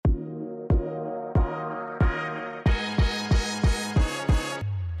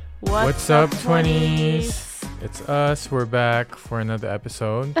What's up, 20s? It's us. We're back for another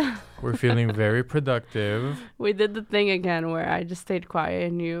episode. We're feeling very productive. We did the thing again where I just stayed quiet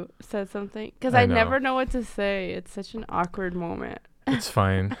and you said something. Because I never know what to say. It's such an awkward moment. It's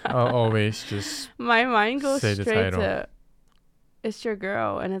fine. I'll always just My mind goes say straight to, it's your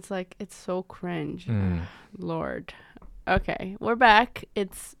girl. And it's like, it's so cringe. Lord. Okay, we're back.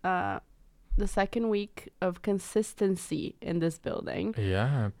 It's the second week of consistency in this building.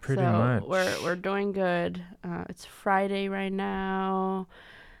 Yeah, pretty much. We're doing good. It's Friday right now.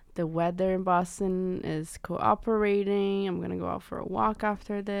 The weather in Boston is cooperating. I'm gonna go out for a walk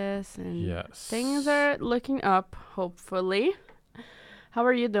after this, and things are looking up. Hopefully. How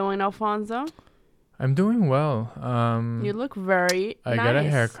are you doing, Alfonso? I'm doing well. You look very I nice. got a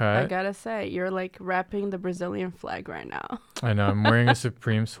haircut. I gotta say, you're like wrapping the Brazilian flag right now. I know. I'm wearing a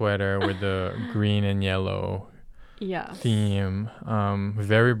Supreme sweater with the green and yellow theme.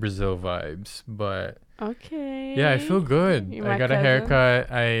 Very Brazil vibes, but okay. Yeah, I feel good. You're I got cousin. a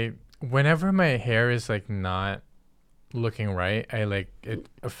haircut. Whenever my hair is like not looking right, it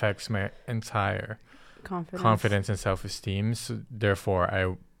affects my entire confidence and self-esteem. So therefore,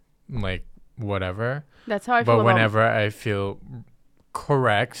 I like whatever. That's how I feel. But whenever I feel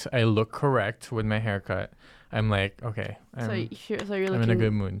correct, I look correct with my haircut, I'm like, okay, I'm in a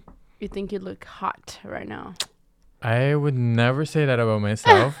good mood. You think you look hot right now? I would never say that about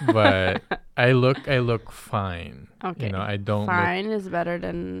myself, but I look fine. Okay. You know, I don't fine is better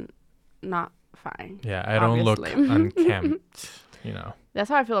than not fine. Yeah, I don't look unkempt, you know. That's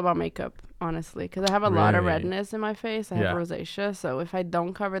how I feel about makeup, honestly, because I have a lot of redness in my face. I have rosacea, so if I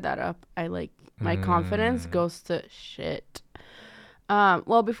don't cover that up, my confidence goes to shit.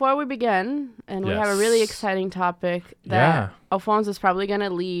 Well, before we begin, and we have a really exciting topic that Alfonso is probably going to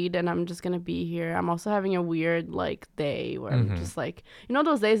lead, and I'm just going to be here. I'm also having a weird, day where I'm just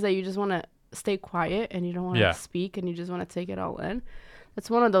those days that you just want to stay quiet and you don't want to speak and you just want to take it all in. That's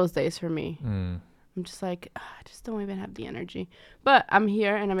one of those days for me. I'm just like, I just don't even have the energy. But I'm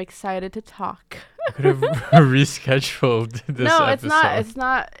here and I'm excited to talk. I could have rescheduled this episode. No, it's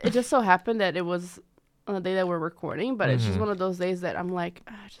not. It just so happened that it was on the day that we're recording, but it's just one of those days that I'm like,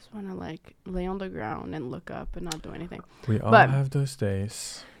 I just want to lay on the ground and look up and not do anything. We all have those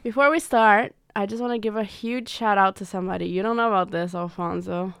days. Before we start, I just want to give a huge shout out to somebody. You don't know about this,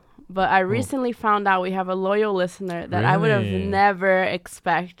 Alfonso, but I recently found out we have a loyal listener that I would have never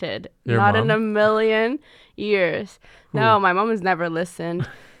expected. Your not mom? in a million years. Who? No, my mom has never listened.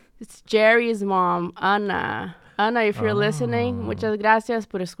 It's Jerry's mom, Ana. Ana, if you're listening, muchas gracias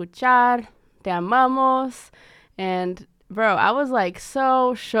por escuchar. Te amamos. And bro, I was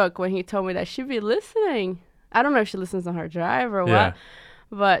so shook when he told me that she'd be listening. I don't know if she listens on her drive or what,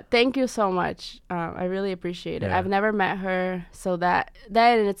 but thank you so much. I really appreciate it. I've never met her, so that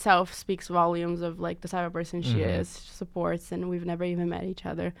in itself speaks volumes of the type of person she is, supports, and we've never even met each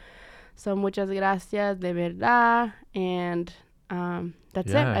other. So muchas gracias de verdad, and that's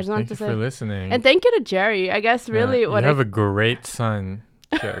it. I just wanted to say thank you for listening, and thank you to Jerry. I guess really you have a great son,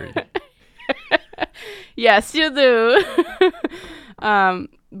 Jerry. Yes, you do.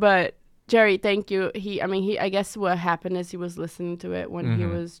 But Jerry, thank you. I guess what happened is he was listening to it when he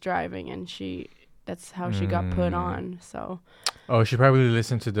was driving, and that's how she got put on. So. Oh, she probably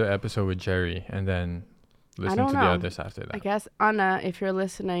listened to the episode with Jerry and then listened to the others after that. I guess, Anna, if you're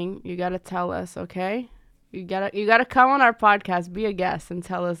listening, you gotta tell us, okay? You gotta come on our podcast, be a guest, and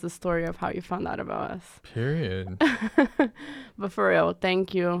tell us the story of how you found out about us. Period. But for real,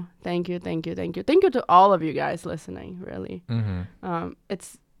 thank you to all of you guys listening. Really,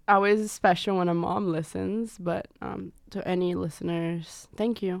 it's always special when a mom listens. But to any listeners,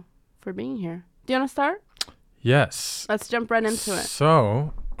 thank you for being here. Do you want to start? Yes. Let's jump right into it.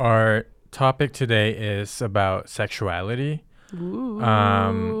 So our topic today is about sexuality. Ooh.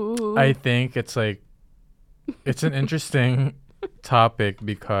 I think it's an interesting topic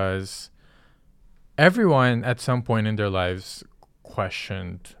because everyone at some point in their lives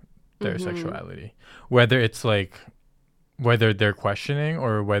questioned their sexuality, whether it's whether they're questioning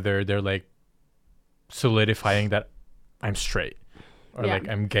or whether they're solidifying that I'm straight or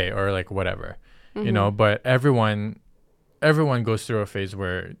I'm gay or whatever, you know. But everyone goes through a phase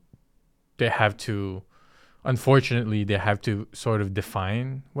where they have to sort of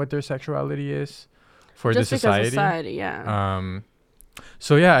define what their sexuality is for the society.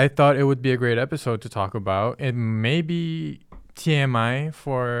 So I thought it would be a great episode to talk about. It may be TMI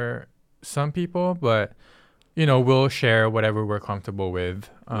for some people, but we'll share whatever we're comfortable with.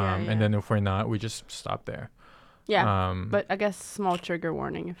 And then if we're not, we just stop there. Yeah. But I guess small trigger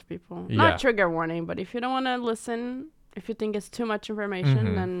warning if people... Not trigger warning, but if you don't want to listen, if you think it's too much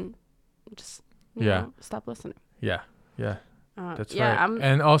information, then just you know, stop listening. Yeah. That's yeah, right.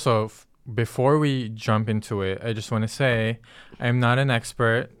 And also, before we jump into it, I just want to say I'm not an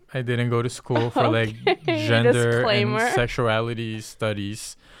expert. I didn't go to school for like gender Disclaimer. and sexuality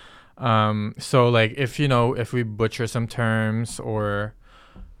studies. So like if we butcher some terms or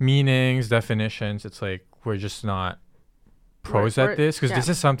meanings, definitions, it's like we're just not pros at this, because this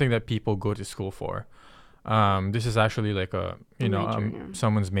is something that people go to school for. This is actually like a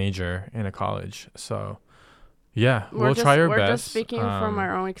someone's major in a college. So yeah, we'll try our best. We're just speaking from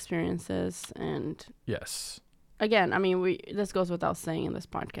our own experiences, and yes. Again, I mean, this goes without saying in this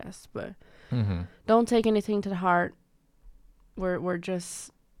podcast, but don't take anything to the heart. We're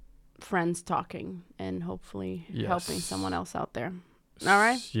just friends talking and hopefully helping someone else out there. All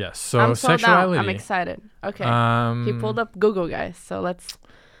right? Yes. So sexuality. I'm excited. Okay. He pulled up Google, guys. So let's.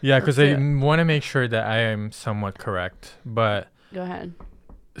 Yeah, because I want to make sure that I am somewhat correct. But go ahead.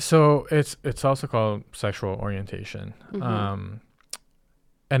 So it's also called sexual orientation. And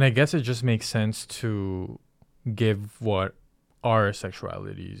I guess it just makes sense to give what our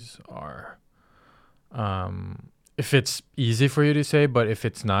sexualities are. If it's easy for you to say, but if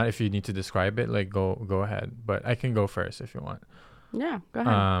it's not, if you need to describe it, like go ahead. But I can go first if you want. Yeah, go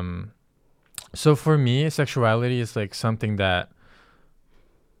ahead. So for me, sexuality is like something that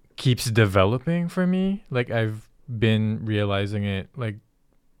keeps developing for me. Like I've been realizing it, like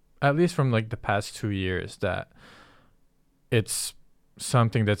at least from like the past 2 years, that it's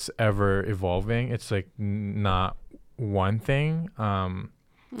something that's ever evolving. It's like not one thing. And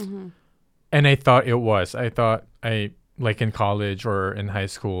I thought it was. I thought like in college or in high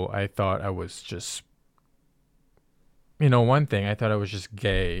school, I thought I was just, one thing. I thought I was just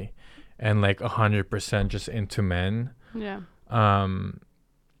gay and like 100% just into men. Yeah.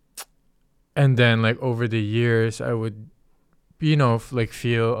 And then like over the years, I would, like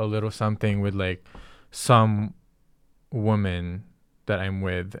feel a little something with like some woman that I'm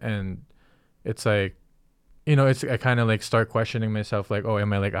with, and it's like, I kind of like start questioning myself, like, oh,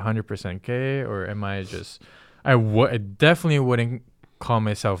 am I like 100% gay, or am I just, I definitely wouldn't call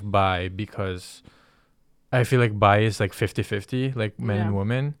myself bi, because I feel like bi is like 50-50, like men and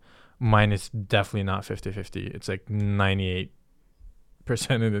women. Mine is definitely not 50-50. It's like 98%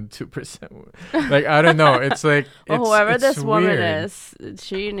 and then 2%. Like, I don't know. It's like, whoever it's this weird. woman is,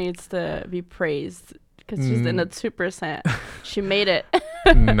 she needs to be praised, because she's in the 2%. She made it.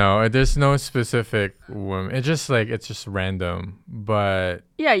 No, there's no specific woman. It's just like, it's just random. But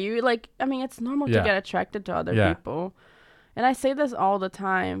yeah, you like, I mean, it's normal to get attracted to other people. And I say this all the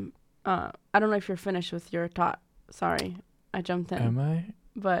time. I don't know if you're finished with your thought. Sorry, I jumped in. Am I?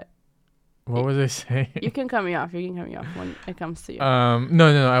 But what was I saying? You can cut me off. You can cut me off when it comes to you.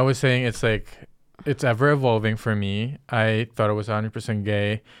 No. I was saying it's like, it's ever evolving for me. I thought I was 100%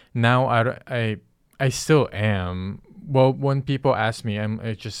 gay. Now I still am. Well, when people ask me,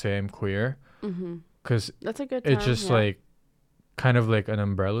 I just say I'm queer. Because that's a good term. It's just like kind of like an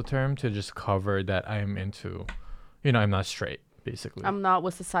umbrella term to just cover that I'm into, I'm not straight, basically. I'm not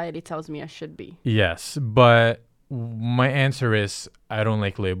what society tells me I should be. Yes, but my answer is I don't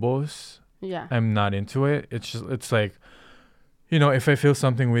like labels. Yeah. I'm not into it. It's like, if I feel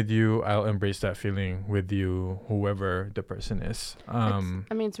something with you, I'll embrace that feeling with you, whoever the person is.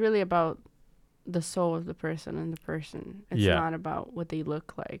 It's really about the soul of the person and the person. It's not about what they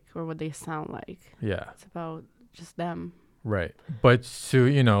look like or what they sound like. Yeah. It's about just them. Right. But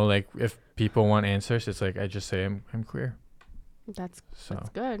to, like if people want answers, it's like I just say I'm queer. That's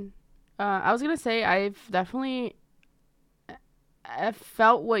good. I was going to say I've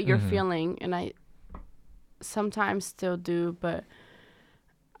felt what you're feeling, and I sometimes still do, but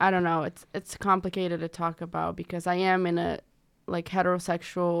I don't know. It's complicated to talk about because I am in a like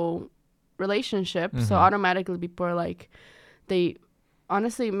heterosexual relationship, so automatically people are like, they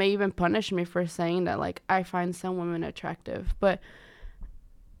honestly may even punish me for saying that like I find some women attractive, but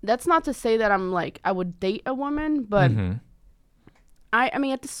that's not to say that I'm like I would date a woman, but I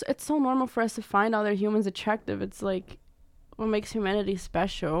mean it's so normal for us to find other humans attractive. It's like what makes humanity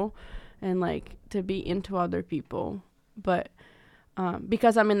special, and like to be into other people. But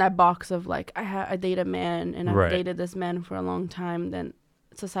because I'm in that box of like I date a man and I've dated this man for a long time, then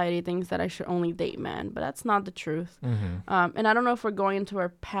society thinks that I should only date men, but that's not the truth. And I don't know if we're going into our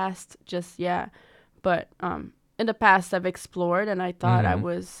past just yet, but in the past I've explored, and I thought I don't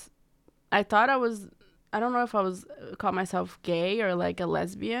know if I was call myself gay or like a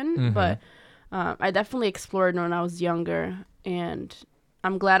lesbian, but I definitely explored when I was younger, and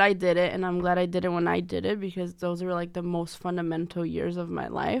I'm glad I did it, and I'm glad I did it when I did it, because those were like the most fundamental years of my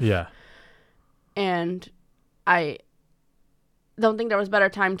life. Yeah. And don't think there was better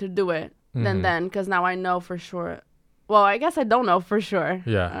time to do it than then, because now I know for sure. Well, I guess I don't know for sure.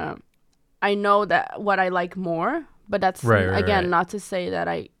 Yeah. I know that what I like more, but that's again not to say that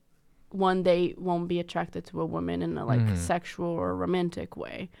I one day won't be attracted to a woman in a like sexual or romantic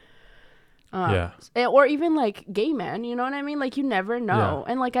way. Or even like gay men, you know what I mean? Like you never know.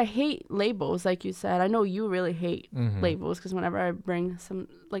 And like I hate labels, like you said. I know you really hate labels, because whenever I bring some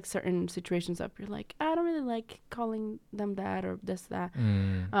like certain situations up, you're like, I don't really like calling them that or this, that.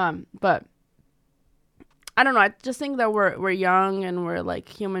 But I don't know. I just think that we're young and we're like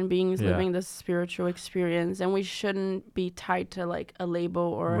human beings living this spiritual experience, and we shouldn't be tied to like a label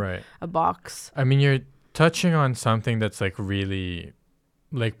or a box. I mean, you're touching on something that's like really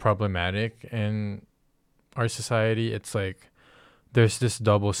like problematic in our society. It's like there's this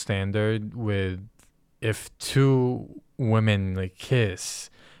double standard with, if two women like kiss,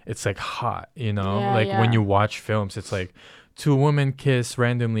 it's like hot, you know? When you watch films, it's like two women kiss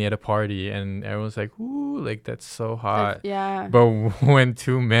randomly at a party and everyone's like, ooh, like that's so hot. But when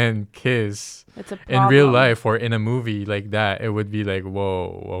two men kiss in real life or in a movie like that, it would be like,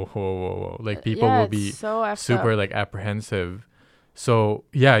 whoa. Like people will be so super like apprehensive. So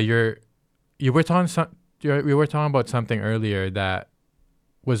yeah, we were talking about something earlier that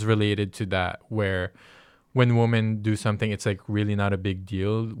was related to that, where when women do something, it's like really not a big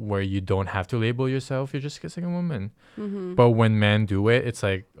deal, where you don't have to label yourself, you're just kissing a woman. But when men do it, it's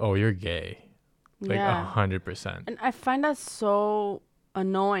like, oh, you're gay, like 100%. And I find that so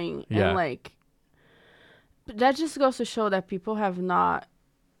annoying. And like that just goes to show that people have not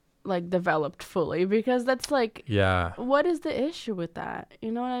like developed fully, because that's like, what is the issue with that?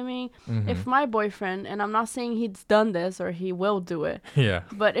 You know what I mean? If my boyfriend, and I'm not saying he's done this or he will do it,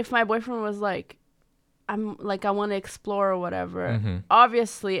 but if my boyfriend was like, I'm like, I want to explore or whatever,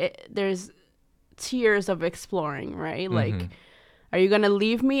 obviously there's tiers of exploring, right? Like, are you gonna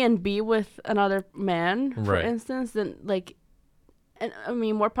leave me and be with another man, for instance? Then like, and I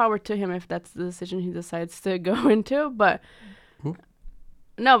mean, more power to him if that's the decision he decides to go into, but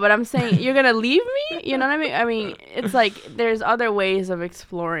no, but I'm saying, you're going to leave me? You know what I mean? I mean, it's like there's other ways of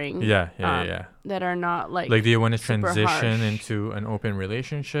exploring. That are not like. Like, do you want to transition into an open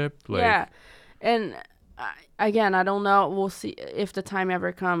relationship? Like, And again, I don't know. We'll see if the time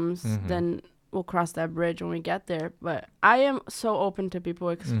ever comes, then we'll cross that bridge when we get there. But I am so open to people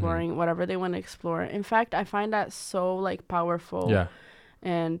exploring whatever they want to explore. In fact, I find that so like powerful.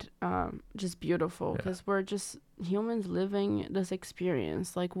 And just beautiful, because we're just humans living this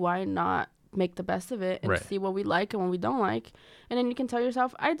experience. Like, why not make the best of it and see what we like and what we don't like, and then you can tell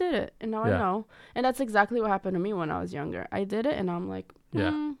yourself, I did it and now I know. And that's exactly what happened to me when I was younger. I did it and I'm like,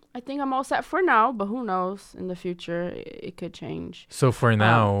 I think I'm all set for now, but who knows, in the future it could change. So for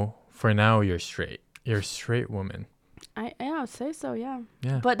now you're a straight woman. I would say so.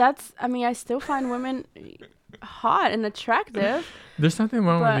 But that's, I mean, I still find women hot and attractive. There's nothing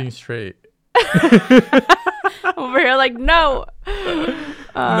wrong with being straight. Over here like, no.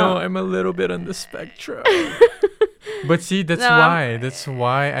 No, I'm a little bit on the spectrum. But see, that's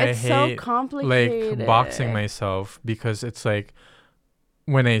why I hate so like boxing myself, because it's like,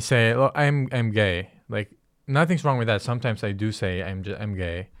 when I say, oh, I'm gay, like nothing's wrong with that. Sometimes I do say I'm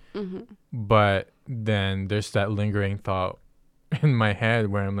gay. But then there's that lingering thought in my head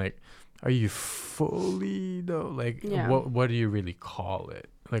where I'm like, are you fully though? Like, what do you really call it?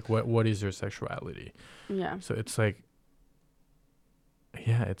 Like, what is your sexuality? So it's like,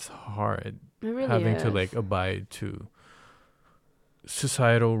 it's hard. It really having is. to like abide to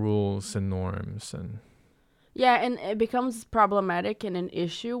societal rules and norms, and and it becomes problematic and an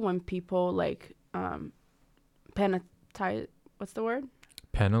issue when people like penalize. What's the word?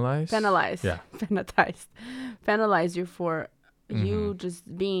 Penalize. Penalize you for you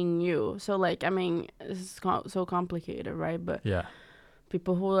just being you. So like, I mean, it's so complicated, right? But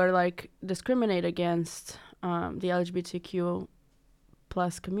people who are like discriminate against the LGBTQ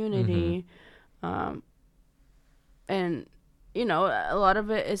plus community, and you know, a lot of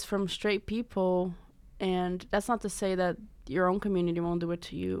it is from straight people, and that's not to say that your own community won't do it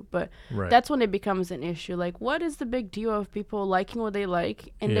to you, but that's when it becomes an issue. Like, what is the big deal of people liking what they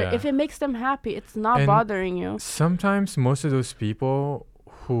like, and if it makes them happy, it's not bothering you. Sometimes most of those people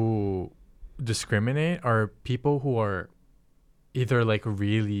who discriminate are people who are either like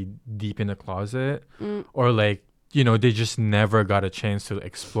really deep in the closet, or like, you know, they just never got a chance to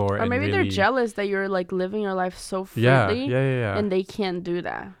explore. Or maybe they're jealous that you're like living your life so freely, and they can't do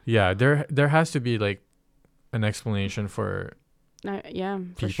that. There has to be like an explanation for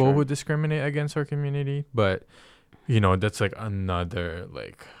people who discriminate against our community, but you know, that's like another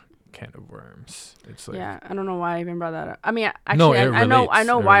like can of worms. It's like, yeah, I don't know why I even brought that up. I mean, actually, no, I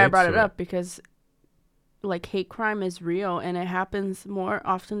know it why I relates brought to it up, because like hate crime is real and it happens more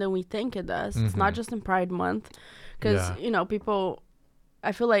often than we think it does. It's not just in Pride Month, because people,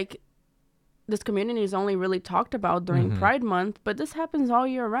 I feel like this community is only really talked about during Pride Month, but this happens all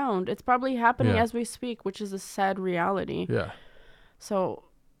year round. It's probably happening as we speak, which is a sad reality. Yeah. So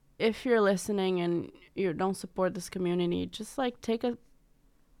if you're listening and you don't support this community, just like take a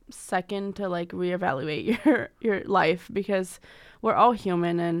second to like reevaluate your life, because we're all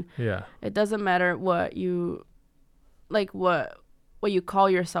human, and it doesn't matter what you like, what you call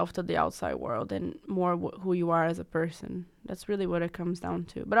yourself to the outside world, and more who you are as a person. That's really what it comes down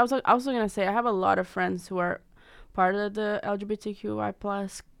to. But I was also gonna say, I have a lot of friends who are part of the LGBTQI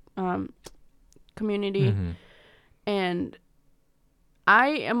plus community, and I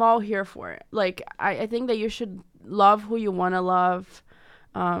am all here for it. Like, I think that you should love who you want to love,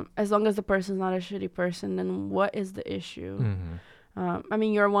 as long as the person's not a shitty person. Then what is the issue? I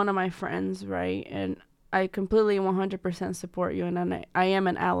mean, you're one of my friends, right? And I completely 100% support you, and I am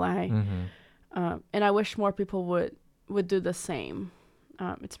an ally. And I wish more people would do the same.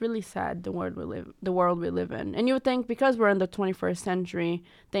 It's really sad, the world we live in. And you would think, because we're in the 21st century,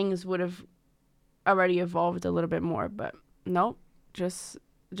 things would have already evolved a little bit more, but no. Just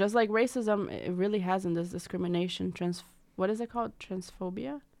like racism, it really hasn't. This discrimination, what is it called?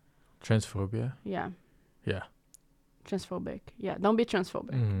 Transphobia? Yeah. Transphobic. Yeah, don't be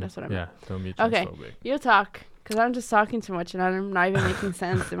transphobic. That's what I mean. Yeah, don't be transphobic. Okay, you talk, because I'm just talking too much and I'm not even making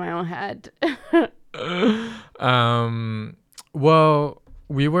sense in my own head. Well,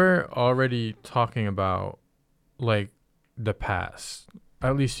 we were already talking about like the past.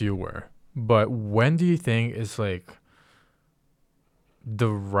 At least you were. But when do you think is like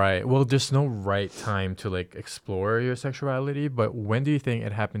there's no right time to like explore your sexuality, but when do you think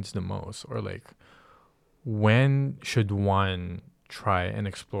it happens the most? Or like, when should one try and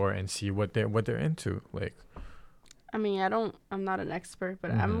explore and see what they're into? Like, I mean, I'm not an expert, but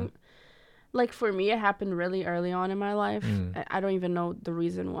I'm like, for me, it happened really early on in my life. I don't even know the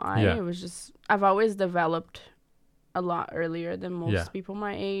reason why. It was just, I've always developed a lot earlier than most people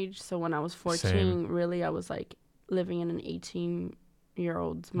my age. So when I was 14, really, I was like living in an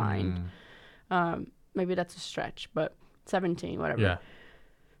 18-year-old's mind. Maybe that's a stretch, but 17, whatever.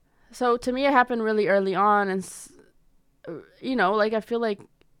 So to me, it happened really early on, and like, I feel like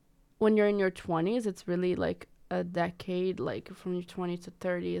when you're in your 20s, it's really like a decade, like from your 20 to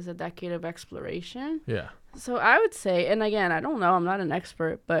 30 is a decade of exploration. So I would say, and again, I don't know, I'm not an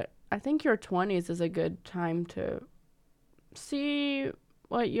expert, but I think your 20s is a good time to see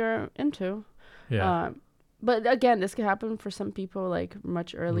what you're into. But again, this could happen for some people like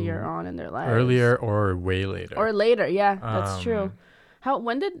much earlier on in their lives. Earlier or way later. Or later, yeah, that's true.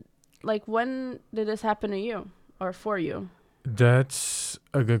 When did this happen to you or for you? That's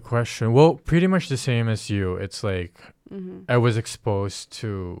a good question. Well, pretty much the same as you. It's like I was exposed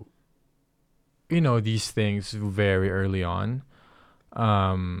to, these things very early on.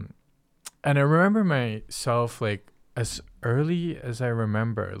 And I remember myself, like, as early as I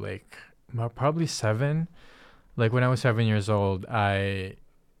remember, like, probably 7. Like, when I was 7 years old, my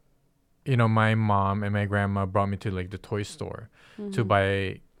mom and my grandma brought me to, like, the toy store to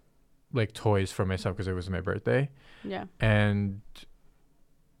buy, like, toys for myself because it was my birthday. Yeah. And,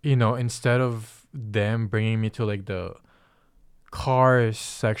 instead of them bringing me to, like, the cars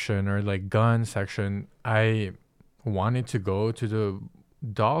section or, like, gun section, I wanted to go to the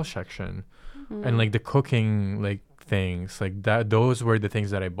doll section and, like, the cooking, like, things like that. Those were the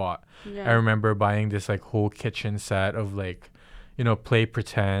things that I bought. I remember buying this like whole kitchen set of like play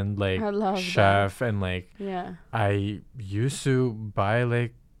pretend, like chef that. And like I used to buy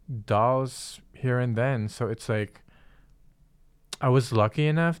like dolls here and then. So it's like I was lucky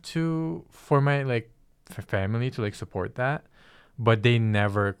enough for my like family to like support that, but they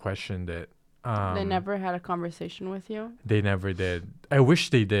never questioned it. They never had a conversation with you? They never did. I wish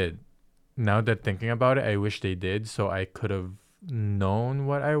they did. Now that thinking about it, I wish they did, so I could have known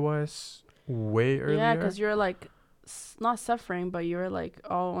what I was way earlier. Yeah, because you're like not suffering, but you're like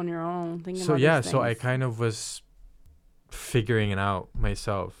all on your own thinking about these things. So I kind of was figuring it out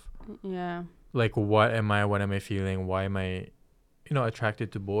myself. Yeah. Like, what am I feeling? Why am I,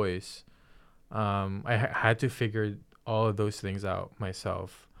 attracted to boys? I had to figure all of those things out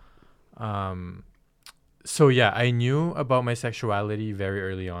myself. So yeah, I knew about my sexuality very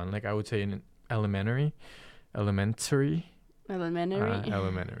early on. Like, I would say in elementary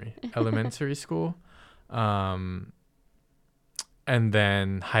school. And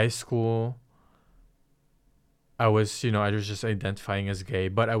then high school, I was, I was just identifying as gay,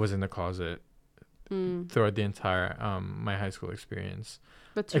 but I was in the closet throughout the entire my high school experience.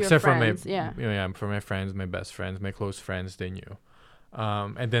 But to Except your friends, for my friends, my best friends, my close friends, they knew.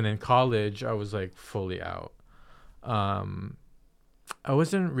 And then in college, I was like fully out. I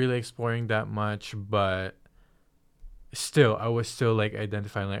wasn't really exploring that much, but still, I was still like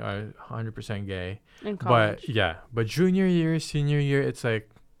identifying like 100% gay. in college. But junior year, senior year, it's like,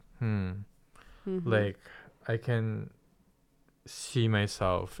 like I can see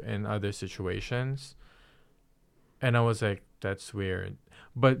myself in other situations, and I was like, that's weird.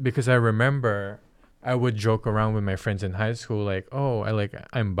 But because I remember, I would joke around with my friends in high school, like, oh,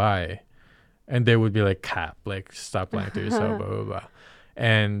 I'm bi, and they would be like, cap, like, stop lying to yourself, blah blah blah,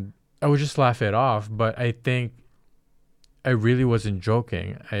 and I would just laugh it off. But I think I really wasn't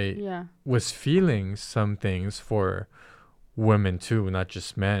joking. I was feeling some things for women too, not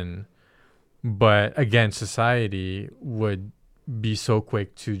just men. But again, society would be so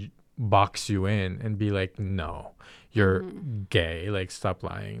quick to box you in and be like, no, you're gay, like, stop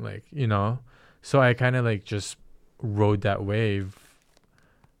lying, like, so I kind of like just rode that wave.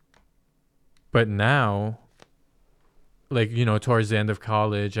 But now, like, towards the end of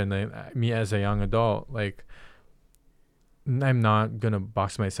college and then me as a young adult, like, I'm not gonna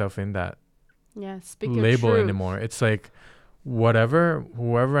box myself in that label anymore. It's like whoever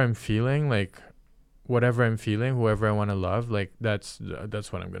I'm feeling, whatever I want to love, like, that's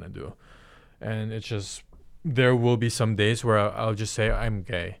what I'm gonna do. And it's just, there will be some days where I'll just say I'm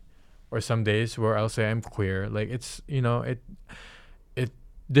gay, or some days where I'll say I'm queer. Like, it's, it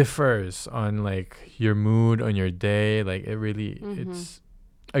differs on like your mood, on your day. Like, it really it's,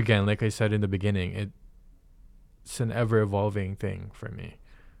 again, like I said in the beginning, it's an ever evolving thing for me.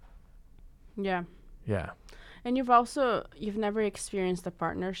 Yeah. And you've never experienced a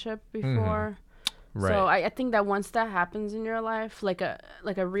partnership before. Right. So I think that once that happens in your life, like a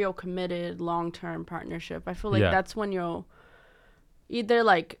real committed long-term partnership, I feel like that's when you'll either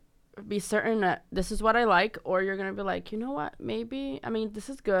like be certain that this is what I like, or you're gonna be like, you know what, maybe, I mean, this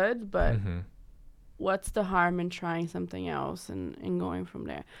is good, but what's the harm in trying something else and going from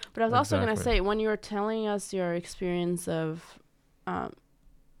there? But I was also gonna say, when you were telling us your experience of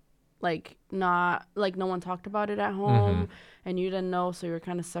like, not like, no one talked about it at home and you didn't know, so you were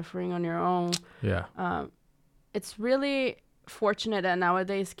kind of suffering on your own. It's really fortunate that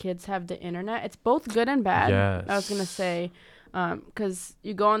nowadays kids have the internet. It's both good and bad. I was gonna say, because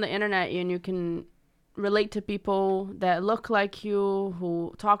you go on the internet and you can relate to people that look like you,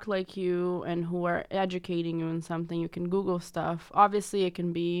 who talk like you, and who are educating you in something. You can Google stuff. Obviously, it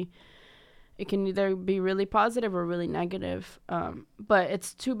can either be really positive or really negative. But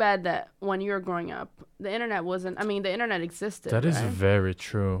it's too bad that when you were growing up, the internet wasn't, I mean, the internet existed. That is very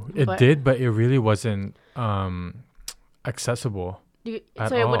true. It did, but it really wasn't accessible.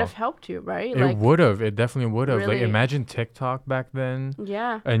 So it would have helped you, right? It would have. It definitely would have. Really? Like, imagine TikTok back then.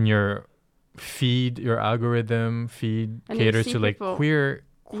 Yeah. And your algorithm caters to like queer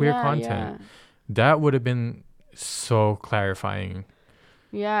content. That would have been so clarifying.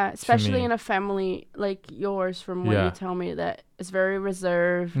 Yeah, especially in a family like yours, from what you tell me, that is very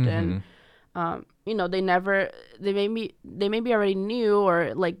reserved and they maybe already knew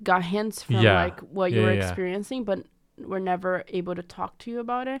or like got hints from like what you were experiencing, but were never able to talk to you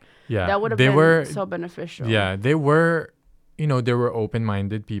about it. That would have been so beneficial. They were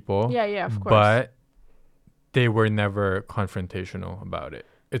open-minded people. Of course. But they were never confrontational about it.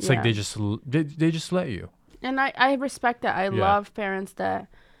 It's like they just let you. And I respect that. I love parents that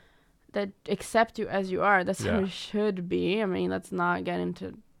accept you as you are. That's how it should be. I mean, let's not get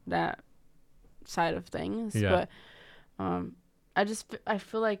into that side of things. But I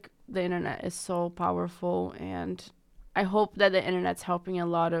feel like the internet is so powerful, and I hope that the internet's helping a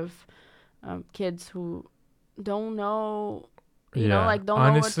lot of kids who don't know, don't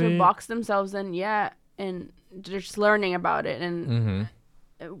know what to box themselves in yet, and just learning about it. And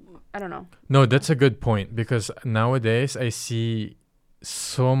I don't know. No, that's a good point, because nowadays I see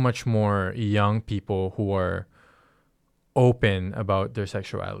so much more young people who are open about their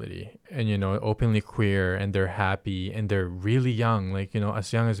sexuality and, openly queer, and they're happy, and they're really young, like,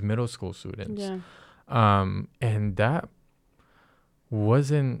 as young as middle school students. And that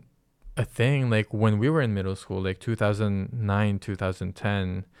wasn't a thing like when we were in middle school, like 2009,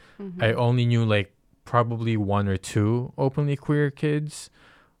 2010. I only knew like probably one or two openly queer kids,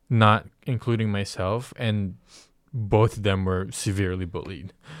 not including myself, and both of them were severely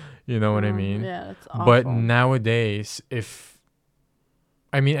bullied. You know what I mean? Yeah, that's awful. But nowadays, if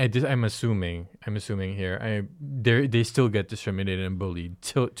I'm assuming here. They still get discriminated and bullied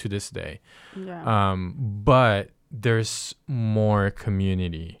to this day. Yeah. But there's more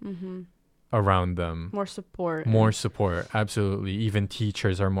community around them. More support. More support, absolutely. Even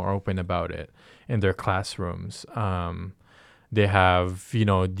teachers are more open about it in their classrooms. They have,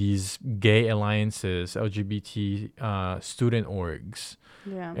 these gay alliances, LGBT student orgs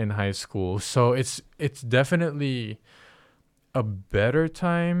in high school. So it's definitely a better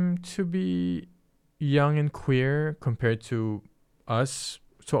time to be young and queer compared to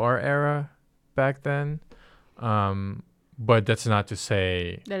our era back then. But that's not to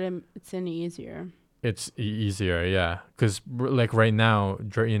say that it's any easier. It's easier, yeah. Because like right now,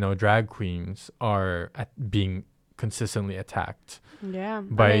 drag queens are being consistently attacked. Yeah.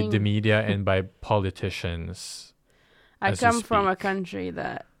 By the media and by politicians. I come from a country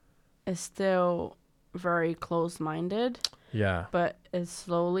that is still very close-minded. Yeah. But is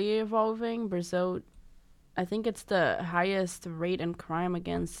slowly evolving. Brazil, I think it's the highest rate in crime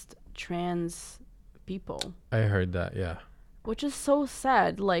against trans people. I heard that, yeah. Which is so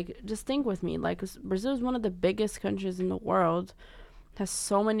sad. Like, just think with me. Like, Brazil is one of the biggest countries in the world. Has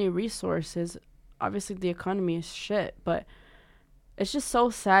so many resources. Obviously, the economy is shit, but it's just so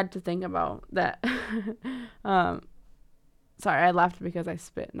sad to think about that. Sorry, I laughed because I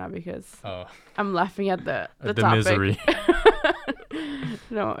spit, not because I'm laughing at the topic. Misery.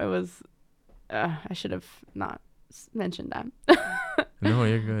 No, it was. I should have not mentioned that. No,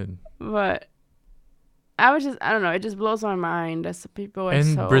 you're good. But I don't know. It just blows my mind as people are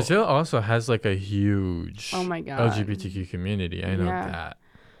and Brazil also has like a huge LGBTQ community. I know that.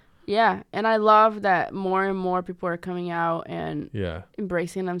 Yeah, and I love that more and more people are coming out and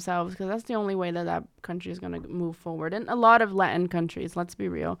embracing themselves, because that's the only way that country is going to move forward. And a lot of Latin countries, let's be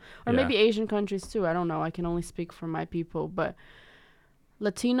real. Or maybe Asian countries too. I don't know. I can only speak for my people. But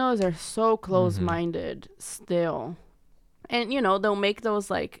Latinos are so close-minded still. And, they'll make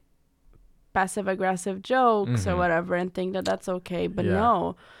those, like, passive-aggressive jokes or whatever and think that that's okay. But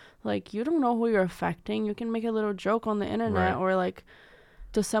no. Like, you don't know who you're affecting. You can make a little joke on the internet or, like,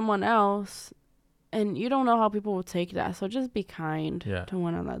 to someone else, and you don't know how people will take that. So just be kind to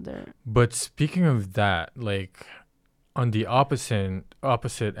one another. But speaking of that, like on the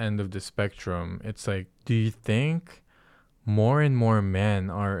opposite end of the spectrum, it's like, do you think more and more men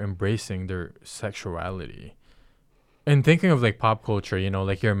are embracing their sexuality? And thinking of like pop culture,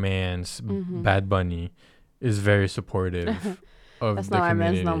 like your man's Bad Bunny is very supportive of that's the not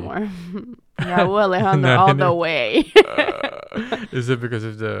community. My man's no more. Raul Alejandro all the way. Is it because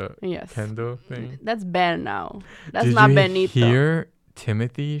of the Kendo thing? That's Ben now. That's not Benito. Did you hear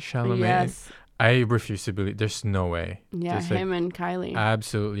Timothy Chalamet? Yes. I refuse to believe. There's no way. Yeah, there's him and Kylie.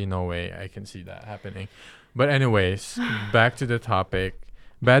 Absolutely no way I can see that happening. But anyways, back to the topic.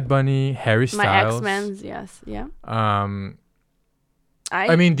 Bad Bunny, Harry Styles. My X-Men's, yes. Yeah.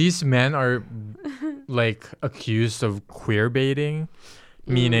 I mean, these men are like accused of queer baiting,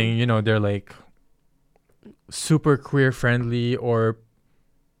 meaning, they're like super queer friendly or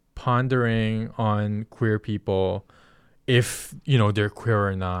pondering on queer people if, they're queer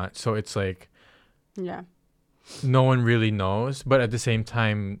or not. So it's like, no one really knows. But at the same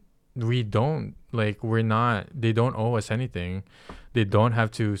time, they don't owe us anything. They don't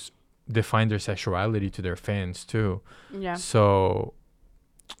have to define their sexuality to their fans too. Yeah. So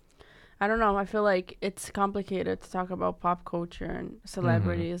I don't know. I feel like it's complicated to talk about pop culture and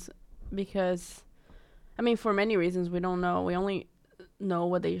celebrities because, I mean, for many reasons, we don't know. We only know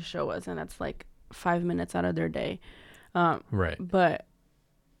what they show us, and that's like 5 minutes out of their day. Right. But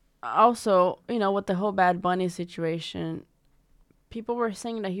also, with the whole Bad Bunny situation, people were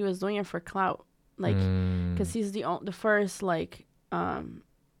saying that he was doing it for clout. Like, because he's the first, like,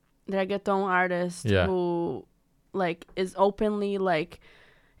 reggaeton artist who, like, is openly, like,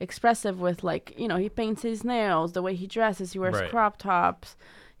 expressive with, like, he paints his nails, the way he dresses, he wears crop tops,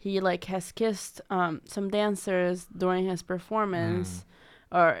 he like has kissed some dancers during his performance,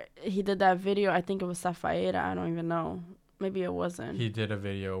 or he did that video, I think it was Safaera, I don't even know, maybe it wasn't. He did a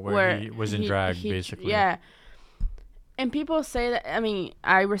video where he was in drag, basically. Yeah, and people say that, I mean,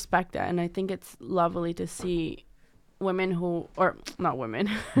 I respect that, and I think it's lovely to see women who, or not women,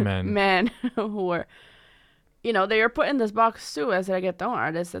 men who are, they are put in this box too as reggaeton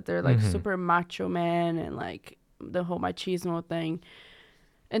artists, that they're like super macho men and like the whole machismo thing.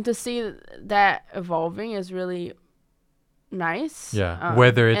 And to see that evolving is really nice. Yeah,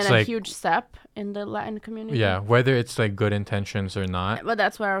 whether it's and like a huge step in the Latin community. Yeah, whether it's like good intentions or not. But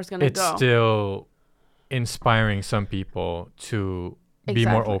that's where I was gonna go. It's still inspiring some people to be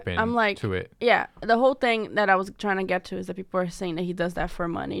more open I'm like, to it. Yeah, the whole thing that I was trying to get to is that people are saying that he does that for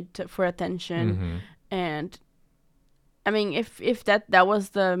money, for attention. And I mean, if that was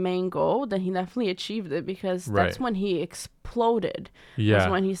the main goal, then he definitely achieved it, because that's when he exploded. Was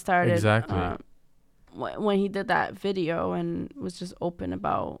when he started. Exactly. When he did that video and was just open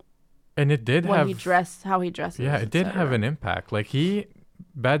about. And it did how he dresses. Yeah, it did have an impact. Like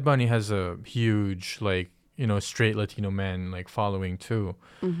Bad Bunny has a huge, like, you know, straight Latino man like following too.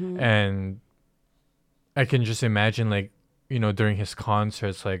 And I can just imagine, like, you know, during his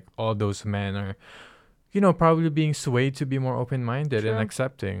concerts, like all those men are, you know, probably being swayed to be more open-minded and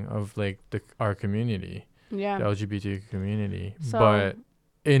accepting of like our community, the LGBTQ community. So, but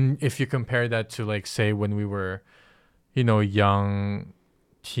if you compare that to, like, say when we were, you know, young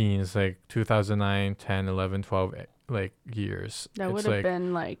teens, like 2009, 10, 11, 12, like years, that would have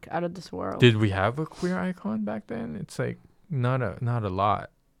been like out of this world. Did we have a queer icon back then? It's like not a lot.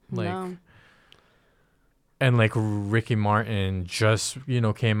 Like, no. And like Ricky Martin just, you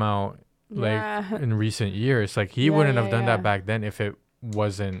know, came out like in recent years. Like he wouldn't have done that back then if it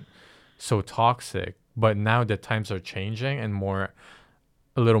wasn't so toxic. But now that times are changing and a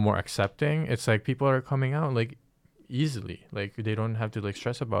little more accepting, it's like people are coming out like easily. Like they don't have to like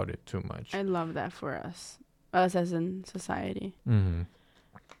stress about it too much. I love that for us as in society.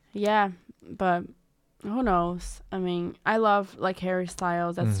 Yeah, but who knows? I mean, I love like Harry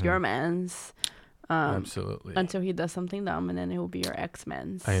Styles. That's your man's. Absolutely. Until he does something dumb, and then it will be your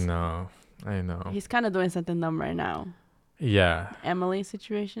ex-man's. I know. He's kind of doing something dumb right now. Yeah. Emily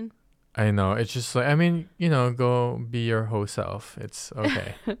situation. I know. It's just like, I mean, you know, go be your whole self. It's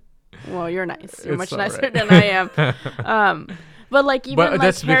okay. Well, you're nice. You're much nicer than I am. But like even but like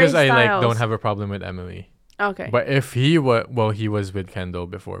that's Harry because Styles, I like don't have a problem with Emily. Okay. But if he was with Kendall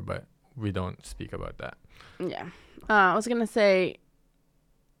before, but we don't speak about that. Yeah. I was gonna say,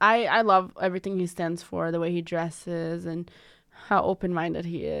 I love everything he stands for, the way he dresses and how open-minded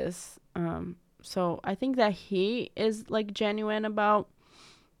he is. So I think that he is like genuine about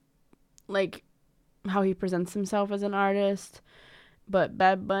like how he presents himself as an artist. But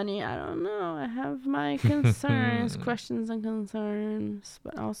Bad Bunny, I don't know. I have my concerns, questions and concerns.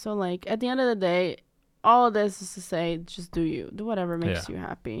 But also, like, at the end of the day, all of this is to say, just do you. Do whatever makes you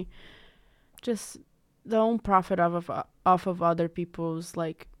happy. Just don't profit off of other people's,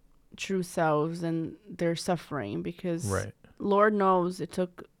 like, true selves and their suffering. Because Lord knows it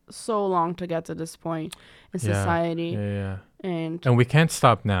took so long to get to this point in society. And we can't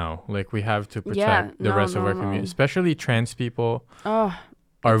stop now. Like, we have to protect the rest of our community, especially trans people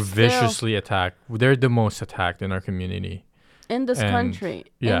are viciously attacked. They're the most attacked in our community. In this country.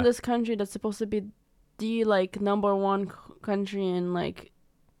 In this country that's supposed to be the, like, number one country in, like,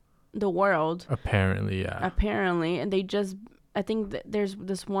 the world. Apparently. And they just, I think that there's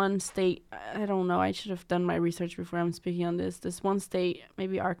this one state, I don't know, I should have done my research before I'm speaking on this. This one state,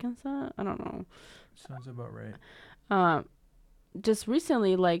 maybe Arkansas? I don't know. Sounds about right. Just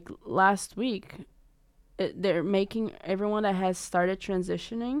recently, like last week, they're making everyone that has started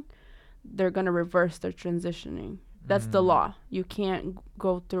transitioning, they're going to reverse their transitioning. That's the law. You can't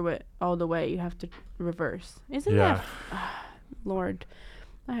go through it all the way. You have to reverse. Isn't that... Lord,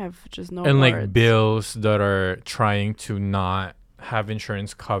 I have just no words. Like bills that are trying to not have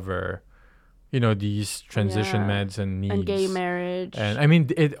insurance cover, you know, these transition meds and needs. And gay marriage. And I mean,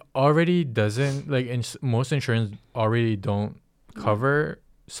 it already doesn't, like, most insurance already don't cover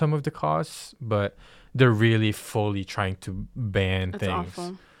some of the costs, but they're really fully trying to ban things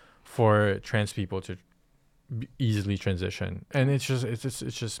for trans people to easily transition. And it's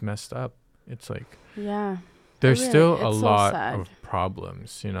just messed up. It's like, there's still a lot of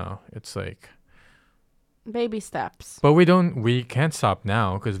problems, you know. It's like baby steps. But we can't stop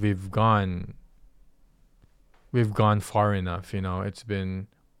now because we've gone far enough, you know.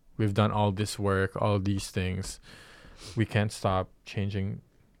 We've done all this work, all these things. We can't stop changing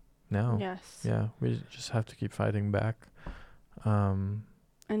now. Yes. Yeah, we just have to keep fighting back. And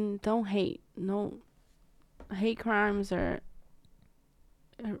don't hate. No, hate crimes are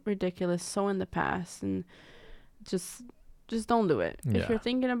ridiculous. So in the past, and just don't do it. If you're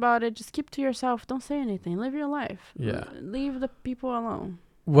thinking about it, just keep to yourself. Don't say anything. Live your life. Yeah. Leave the people alone.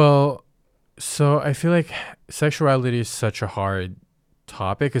 Well, so I feel like sexuality is such a hard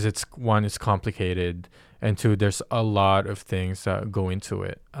topic because it's complicated, and two, there's a lot of things that go into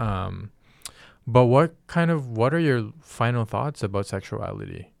it. But what are your final thoughts about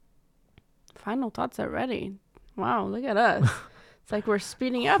sexuality? Final thoughts already? Wow, look at us. It's like we're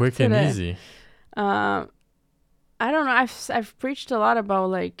speeding up quick today. And easy. I don't know. I've preached a lot about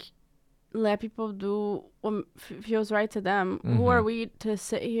like let people do what feels right to them. Mm-hmm. Who are we to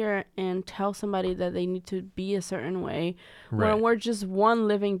sit here and tell somebody that they need to be a certain way Right. when we're just one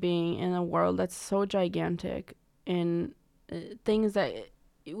living being in a world that's so gigantic and things that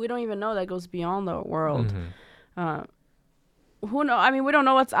we don't even know that goes beyond the world. Mm-hmm. Who know? I mean, we don't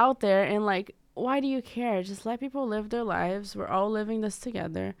know what's out there, and like, why do you care? Just let people live their lives. We're all living this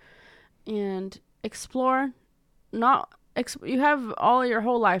together, and explore. You have all your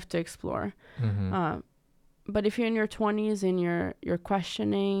whole life to explore. Mm-hmm. But if you're in your 20s and you're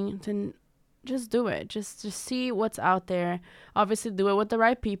questioning, then just do it. Just see what's out there. Obviously, do it with the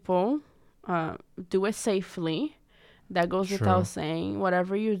right people. Do it safely. That goes True. without saying.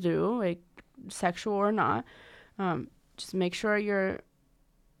 Whatever you do, like sexual or not, just make sure you're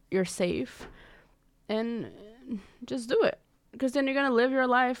safe, and just do it. Because then you're gonna live your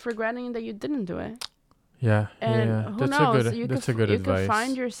life regretting that you didn't do it. Yeah. And yeah. who That's knows? a good you advice. could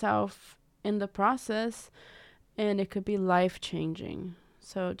find yourself in the process, and it could be life changing.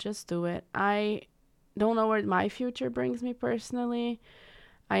 So just do it. I don't know where my future brings me personally.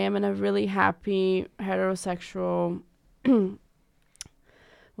 I am in a really happy heterosexual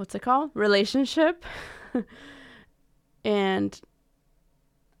what's it called? Relationship. And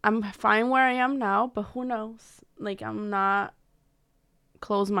I'm fine where I am now, but who knows? Like, I'm not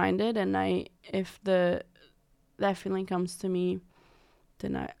close-minded, and if that feeling comes to me,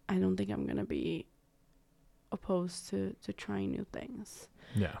 then I don't think I'm gonna be opposed to trying new things.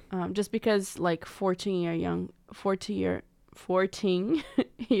 Yeah. Just because like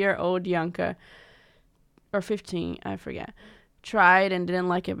 14-year-old Yanka, or 15, I forget, tried and didn't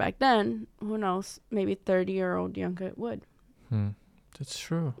like it back then. Who knows? Maybe 30-year-old Yanka would. That's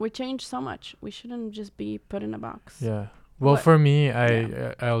true. We change so much. We shouldn't just be put in a box. Yeah. Well, for me,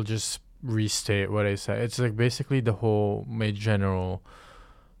 I'll just restate what I said. It's like basically my general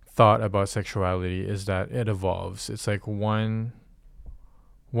thought about sexuality is that it evolves. It's like one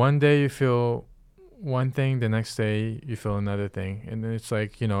day you feel one thing, the next day you feel another thing, and then it's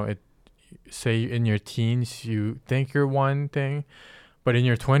like, say in your teens you think you're one thing, but in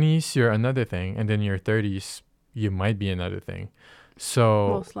your 20s you're another thing, and then in your 30s you might be another thing. So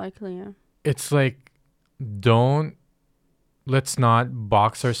most likely, yeah. It's like, let's not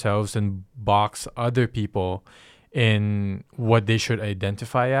box ourselves and box other people in what they should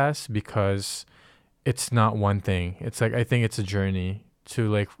identify as, because it's not one thing. It's like, I think it's a journey to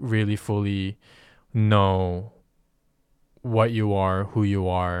like really fully know what you are, who you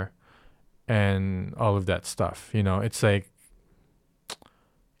are, and all of that stuff. It's like,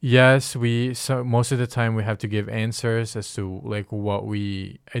 yes, so most of the time we have to give answers as to like what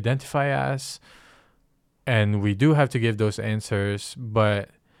we identify as, and we do have to give those answers, but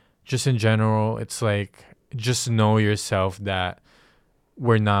just in general, it's like, just know yourself that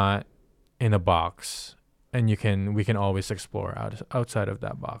we're not in a box, and we can always explore outside of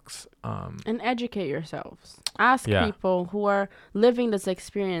that box. And educate yourselves. Ask people who are living this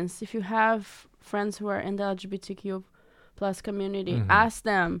experience. If you have friends who are in the LGBTQ plus community, ask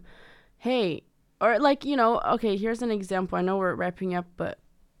them, hey, or like, okay, here's an example. I know we're wrapping up, but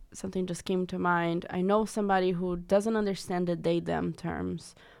something just came to mind. I know somebody who doesn't understand the they them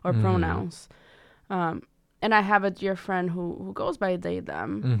terms or pronouns, and I have a dear friend who goes by they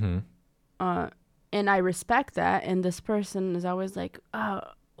them, and I respect that. And this person is always like,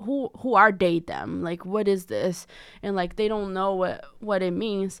 who are they them, like what is this, and like they don't know what it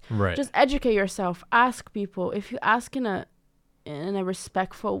means. Right. Just educate yourself. Ask people. If you ask in a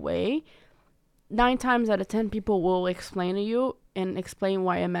respectful way, 9 times out of 10 people will explain to you and explain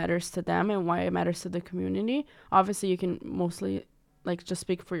why it matters to them and why it matters to the community. Obviously you can mostly like just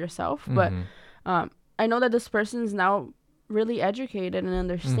speak for yourself, but I know that this person is now really educated and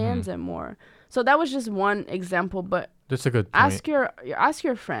understands it more. So that was just one example, but that's a good point. Ask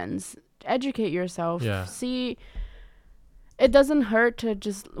your friends, educate yourself. Yeah. See, it doesn't hurt to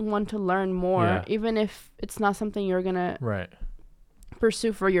just want to learn more, even if it's not something you're gonna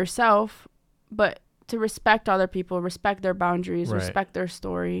pursue for yourself, but to respect other people, respect their boundaries, respect their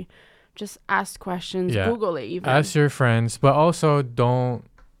story. Just ask questions, Google it even. Ask your friends, but also don't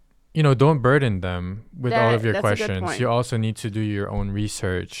burden them with all of your questions. You also need to do your own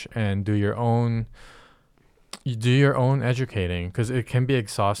research and do your own educating, because it can be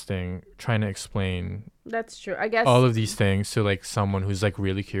exhausting trying to explain. That's true. I guess all of these things to like someone who's like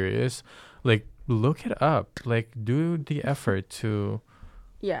really curious. Like, look it up. Like, do the effort to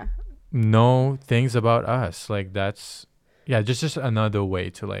know things about us. Like, that's just another way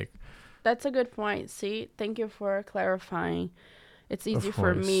to like. That's a good point. See, thank you for clarifying. it's easy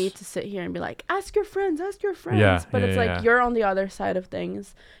for me to sit here and be like, ask your friends. Yeah, but it's like yeah. you're on the other side of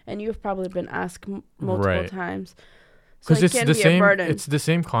things, and you've probably been asked multiple times. So Because it can be a burden. It's the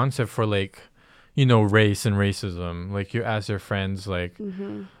same concept for like, you know, race and racism. Like you ask your friends, like,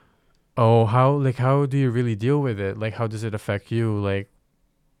 oh, how do you really deal with it? Like, how does it affect you? Like,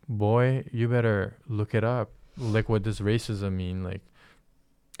 boy, you better look it up. Like, what does racism mean? Like,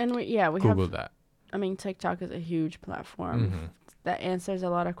 and we Google that. I mean, TikTok is a huge platform that answers a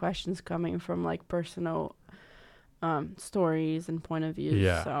lot of questions coming from like personal stories and point of views.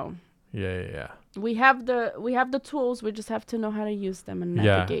 Yeah. So Yeah. we have the tools. We just have to know how to use them and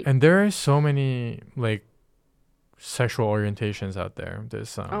navigate. Yeah, and there are so many like sexual orientations out there.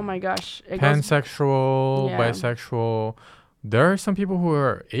 There's oh my gosh, pansexual, bisexual. There are some people who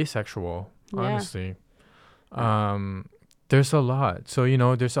are asexual. Honestly, there's a lot. So you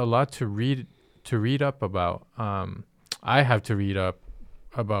know, there's a lot to read up about. I have to read up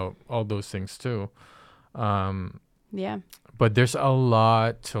about all those things too. But there's a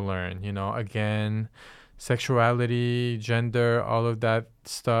lot to learn, you know. Again, sexuality, gender, all of that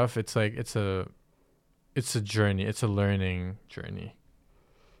stuff. It's like it's a journey. It's a learning journey.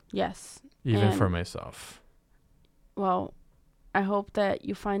 Yes. Even for myself. Well, I hope that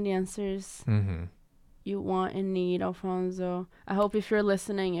you find the answers you want and need, Alfonso. I hope if you're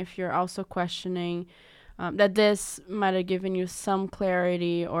listening, if you're also questioning, that this might have given you some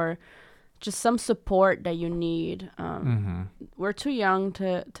clarity or just some support that you need. We're too young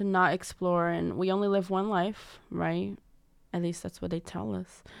to not explore, and we only live one life, right? At least that's what they tell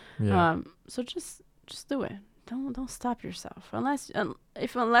us. Yeah. So just do it. Don't stop yourself. Unless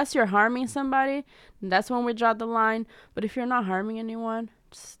you're harming somebody, that's when we draw the line. But if you're not harming anyone,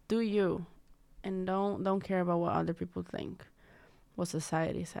 just do you, and don't care about what other people think, what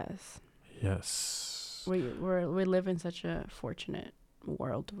society says. Yes. We live in such a fortunate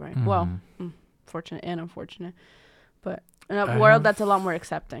world, right? Well, fortunate and unfortunate, but in a world that's a lot more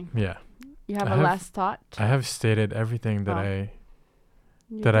accepting. Yeah. You have a last thought? I have stated everything that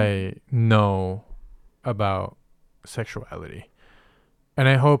I know about sexuality, and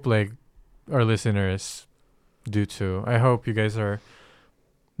I hope like our listeners do too. I hope you guys are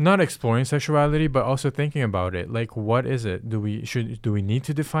not exploring sexuality, but also thinking about it. Like, what is it? Do we need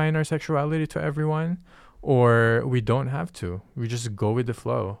to define our sexuality to everyone? Or we don't have to. We just go with the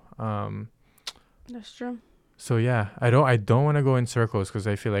flow. That's true. So yeah, I don't want to go in circles because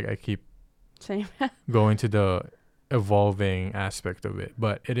I feel like I keep going to the evolving aspect of it.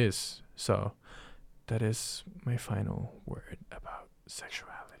 But it is. So that is my final word about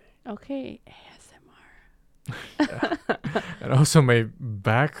sexuality. Okay, ASMR. Yeah. And also my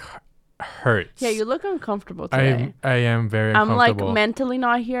back hurts. Yeah, you look uncomfortable today. I am very uncomfortable. I'm like mentally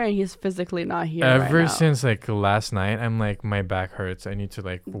not here and he's physically not here. Ever since like last night, I'm like, my back hurts. I need to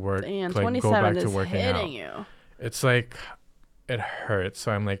like work, and like go back to is working hitting out. You. It's like it hurts,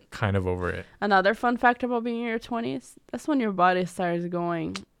 so I'm like kind of over it. Another fun fact about being in your 20s, that's when your body starts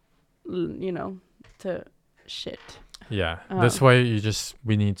going, you know, to shit. Yeah, that's why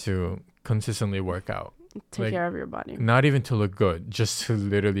we need to consistently work out. Take care of your body. Not even to look good, just to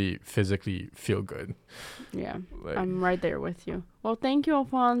literally physically feel good. Yeah, I'm right there with you. Well, thank you,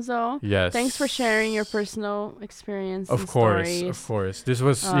 Alfonso. Yes. Thanks for sharing your personal experience. Of course. This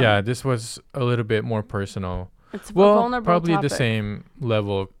was a little bit more personal. It's vulnerable probably topic. The same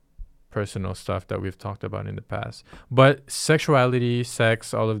level of personal stuff that we've talked about in the past. But sexuality,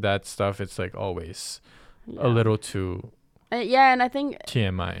 sex, all of that stuff, it's like always a little too and I think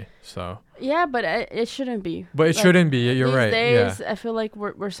TMI. So yeah, but it shouldn't be. But it shouldn't be. You're right. These days, I feel like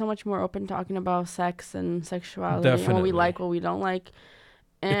we're so much more open talking about sex and sexuality. Definitely. And what we like, what we don't like.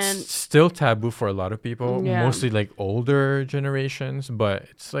 And it's still taboo for a lot of people, mostly like older generations, but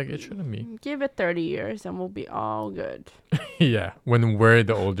it's like it shouldn't be. Give it 30 years and we'll be all good. Yeah, when we're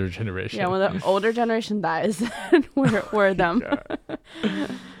the older generation. Yeah, when the older generation dies, we're them.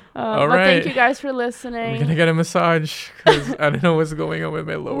 All but right. Thank you guys for listening. I'm gonna get a massage because I don't know what's going on with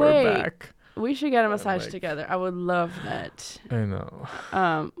my lower back. We should get a massage together. I would love that. I know.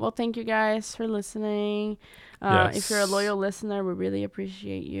 Well, thank you guys for listening. Yes. If you're a loyal listener, we really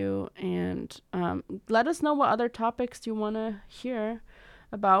appreciate you. And let us know what other topics you want to hear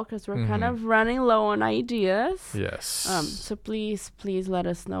about because we're kind of running low on ideas. Yes. So please let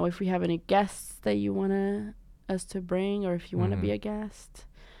us know if we have any guests that you want us to bring or if you want to be a guest.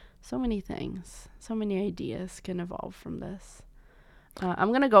 So many things. So many ideas can evolve from this. I'm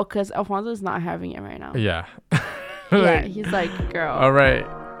going to go because Alfonso is not having it right now. Yeah. Yeah, he's like, girl. All right.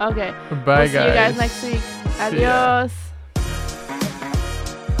 Okay. Bye, guys. See you guys next week. Adios.